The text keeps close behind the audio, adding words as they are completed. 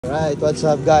Alright, what's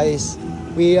up guys?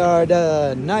 We are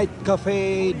the Night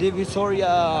Cafe Divisoria.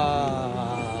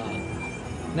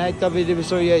 Night Cafe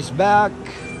Divisoria is back.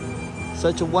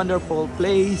 Such a wonderful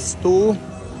place to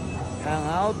hang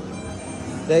out.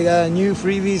 They got new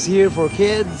freebies here for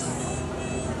kids.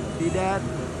 See that?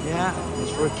 Yeah,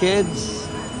 it's for kids.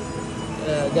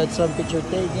 Got some picture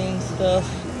taking stuff.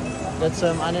 Got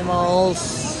some animals.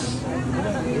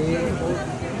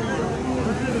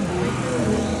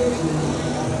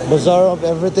 Bazaar of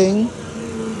everything.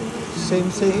 Same.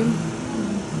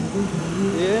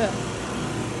 Yeah.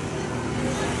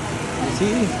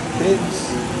 See?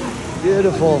 Kids.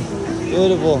 Beautiful.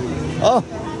 Oh,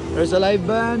 there's a live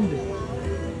band.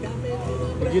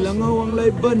 Gilangaw ang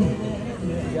live band.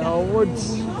 The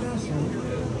awards.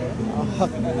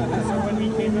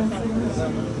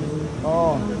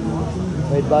 Oh.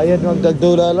 May bayad magdag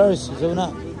 $2. So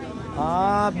na.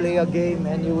 Play a game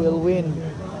and you will win.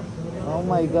 Oh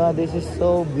my god, this is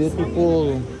so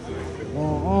beautiful.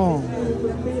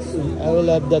 I will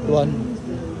have that one.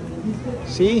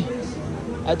 See?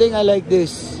 I think I like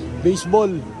this. Baseball.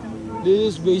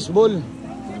 This is baseball.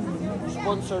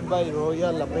 Sponsored by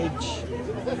Royal LePage.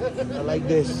 I like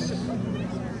this.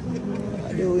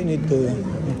 What do we need to?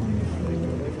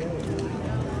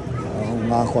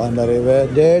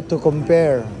 There to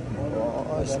compare.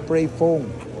 Spray foam.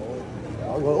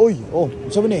 Uy! Oh,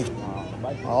 saan ba ni?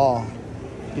 Oh.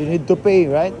 You need to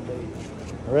pay, right?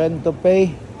 Rent to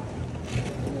pay.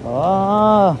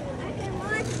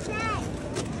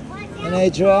 Can I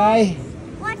try?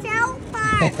 Watch out,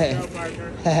 Park.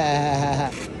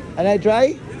 Can I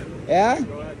try? Yeah?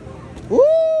 Woo!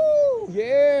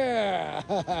 Yeah!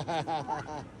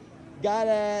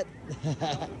 Got it!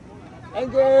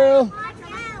 Thank you! Watch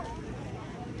out.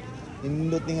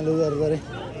 Indot nga lugar dari.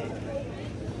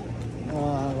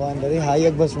 Kuhan dari.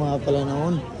 Hayag bas mga pala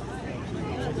noon.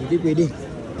 Pwede.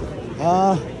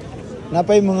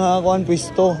 Napay mga kuhan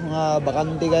pwesto, mga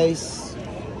bakante guys.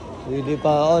 Pwede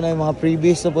pa na yung mga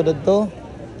freebies na po dito.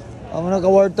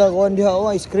 Nakawarta kuhan diha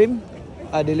ice cream.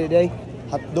 Dili day.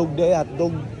 Hotdog.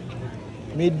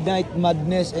 Midnight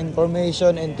Madness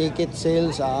information and ticket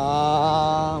sales.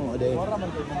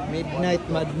 Midnight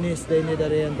Madness day ni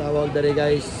dari ang tawag dari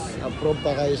guys. Approve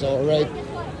pa kayo, so alright.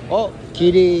 Oh,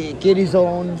 kiddie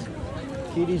zone.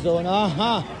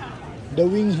 The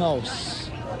Wing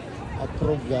House.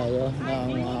 Approve kayo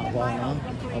na mga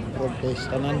approve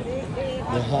test tanan.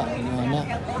 Diha na.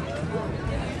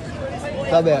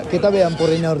 Kita ba ang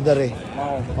foreigner dari?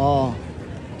 Oh.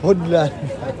 Pudlan.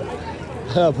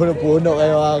 Puno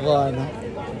kayo ako ano.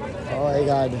 Oh my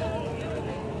god.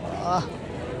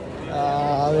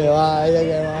 May wala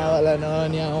kayo mga wala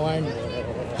noon yung warn.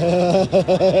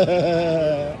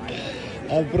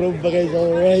 Approve ba kayo,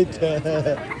 so right?